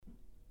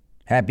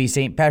Happy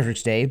St.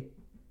 Patrick's Day.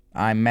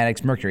 I'm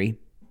Maddox Mercury,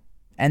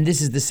 and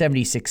this is the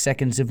 76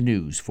 Seconds of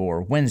News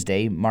for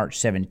Wednesday, March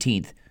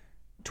 17th,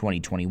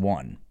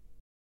 2021.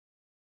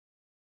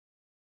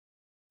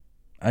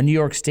 A New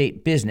York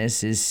State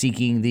business is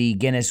seeking the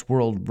Guinness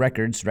World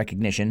Records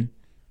recognition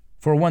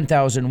for a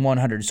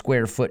 1,100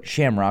 square foot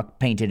shamrock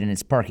painted in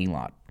its parking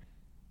lot.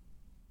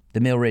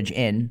 The Mill Ridge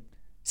Inn,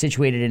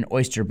 situated in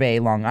Oyster Bay,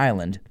 Long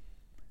Island,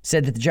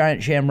 said that the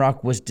giant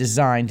shamrock was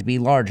designed to be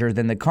larger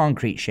than the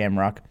concrete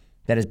shamrock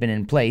that has been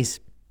in place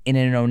in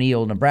an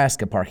O'Neill,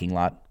 Nebraska parking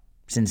lot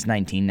since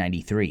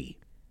 1993.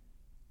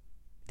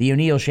 The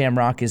O'Neill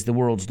shamrock is the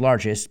world's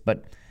largest,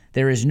 but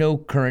there is no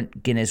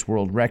current Guinness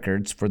World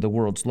Records for the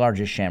world's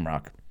largest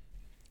shamrock.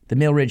 The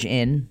Mill Ridge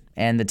Inn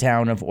and the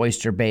town of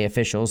Oyster Bay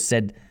officials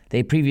said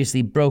they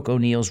previously broke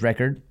O'Neill's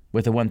record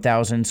with a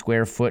 1,000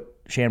 square foot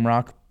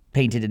shamrock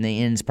painted in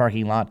the inn's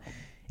parking lot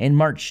in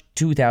March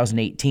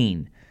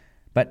 2018,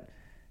 but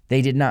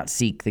they did not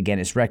seek the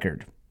Guinness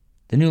record.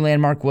 The new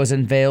landmark was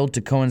unveiled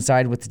to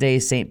coincide with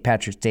today's St.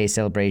 Patrick's Day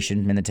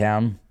celebration in the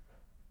town.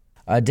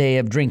 A day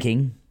of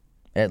drinking,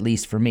 at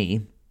least for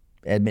me,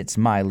 amidst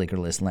my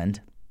liquorless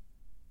Lent.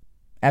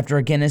 After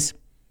a Guinness,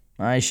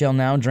 I shall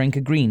now drink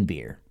a green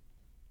beer.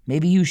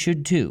 Maybe you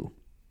should too.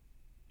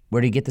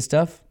 Where do you get the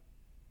stuff?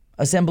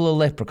 Assemble a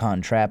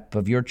leprechaun trap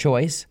of your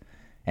choice,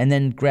 and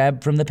then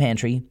grab from the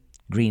pantry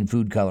green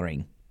food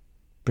coloring.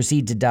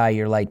 Proceed to dye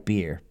your light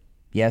beer.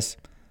 Yes,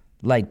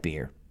 light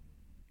beer.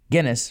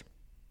 Guinness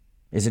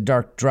is a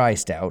dark, dry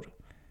stout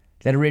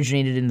that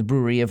originated in the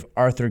brewery of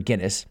Arthur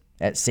Guinness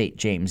at St.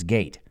 James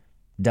Gate,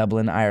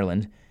 Dublin,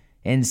 Ireland,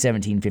 in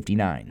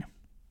 1759.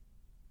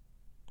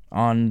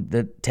 On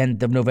the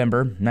 10th of November,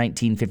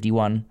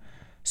 1951,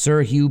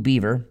 Sir Hugh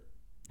Beaver,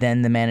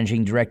 then the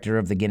managing director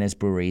of the Guinness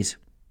breweries,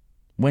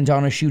 went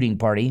on a shooting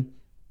party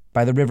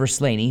by the River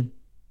Slaney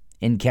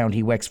in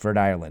County Wexford,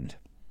 Ireland.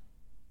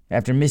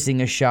 After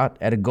missing a shot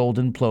at a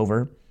golden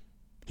plover,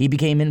 he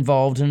became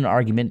involved in an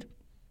argument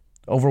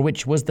over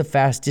which was the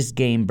fastest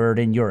game bird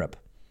in Europe,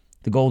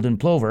 the golden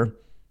plover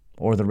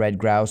or the red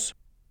grouse.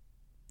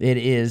 It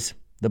is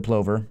the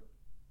plover.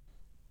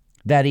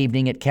 That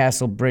evening at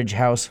Castle Bridge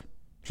House,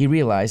 he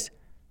realized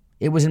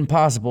it was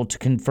impossible to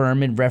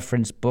confirm in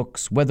reference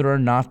books whether or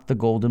not the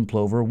golden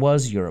plover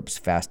was Europe's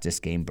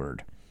fastest game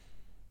bird,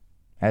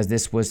 as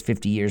this was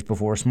 50 years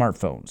before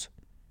smartphones.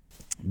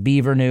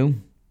 Beaver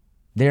knew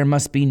there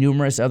must be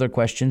numerous other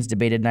questions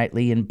debated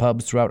nightly in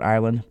pubs throughout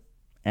Ireland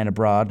and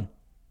abroad.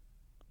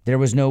 There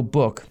was no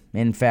book,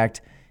 in fact,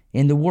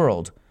 in the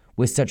world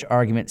with such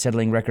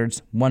argument-settling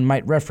records one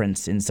might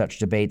reference in such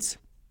debates.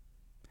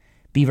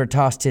 Beaver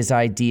tossed his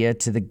idea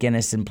to the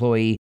Guinness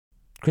employee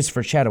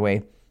Christopher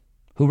Chataway,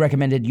 who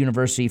recommended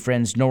university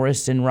friends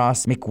Norris and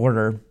Ross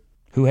McWhirter,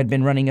 who had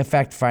been running a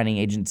fact-finding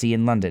agency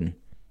in London.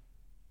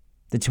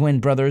 The twin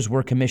brothers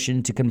were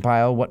commissioned to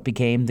compile what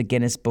became the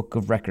Guinness Book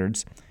of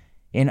Records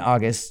in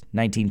August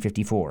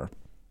 1954.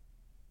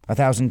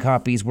 1,000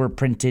 copies were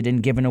printed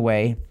and given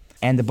away,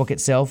 and the book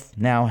itself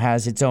now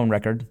has its own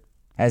record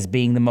as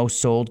being the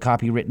most sold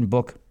copywritten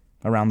book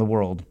around the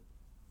world.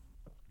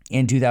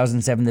 In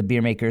 2007, the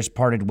beer makers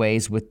parted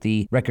ways with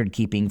the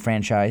record-keeping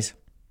franchise.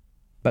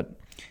 But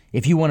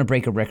if you want to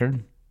break a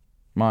record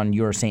on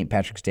your St.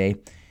 Patrick's Day,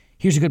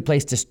 here's a good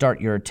place to start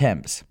your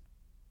attempts.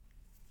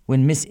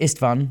 When Miss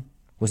Istvan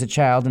was a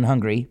child in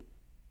Hungary,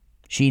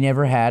 she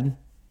never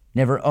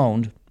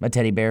owned a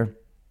teddy bear.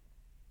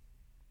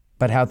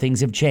 But how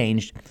things have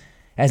changed.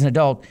 As an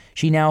adult,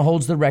 she now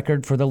holds the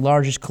record for the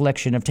largest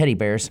collection of teddy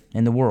bears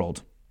in the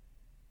world.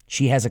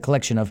 She has a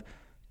collection of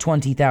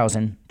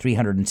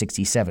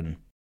 20,367.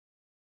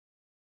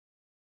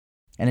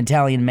 An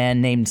Italian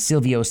man named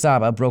Silvio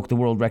Saba broke the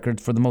world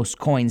record for the most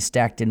coins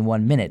stacked in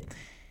 1 minute.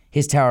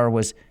 His tower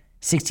was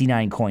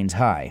 69 coins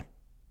high.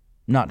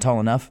 Not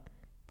tall enough?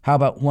 How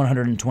about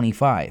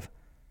 125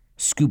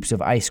 scoops of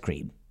ice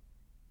cream?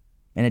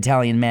 An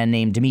Italian man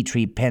named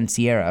Dimitri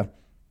Pansiera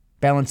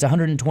balanced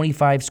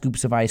 125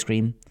 scoops of ice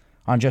cream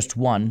on just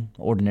one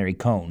ordinary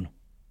cone.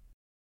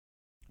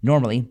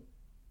 Normally,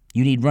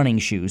 you need running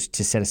shoes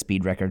to set a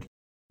speed record,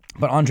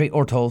 but Andre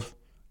Ortolf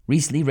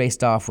recently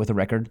raced off with a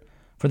record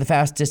for the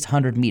fastest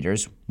 100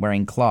 meters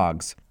wearing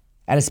clogs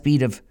at a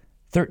speed of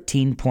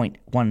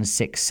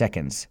 13.16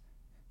 seconds,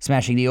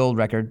 smashing the old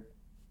record.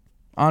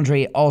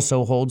 Andre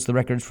also holds the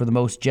records for the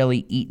most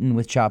jelly eaten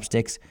with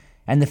chopsticks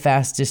and the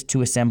fastest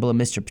to assemble a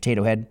Mr.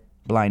 Potato Head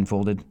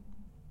blindfolded.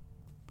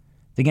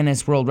 The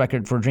Guinness World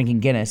Record for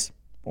drinking Guinness,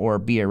 or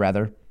beer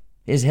rather,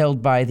 is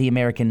held by the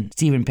American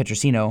Stephen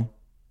Petrosino,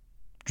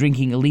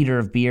 drinking a liter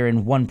of beer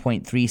in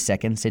 1.3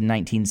 seconds in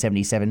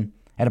 1977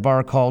 at a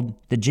bar called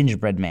the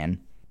Gingerbread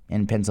Man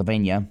in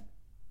Pennsylvania.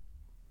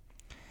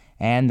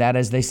 And that,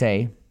 as they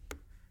say,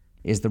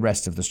 is the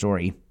rest of the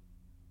story.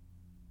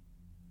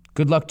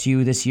 Good luck to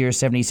you this year,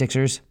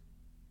 76ers.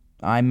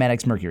 I'm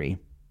Maddox Mercury.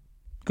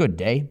 Good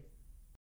day.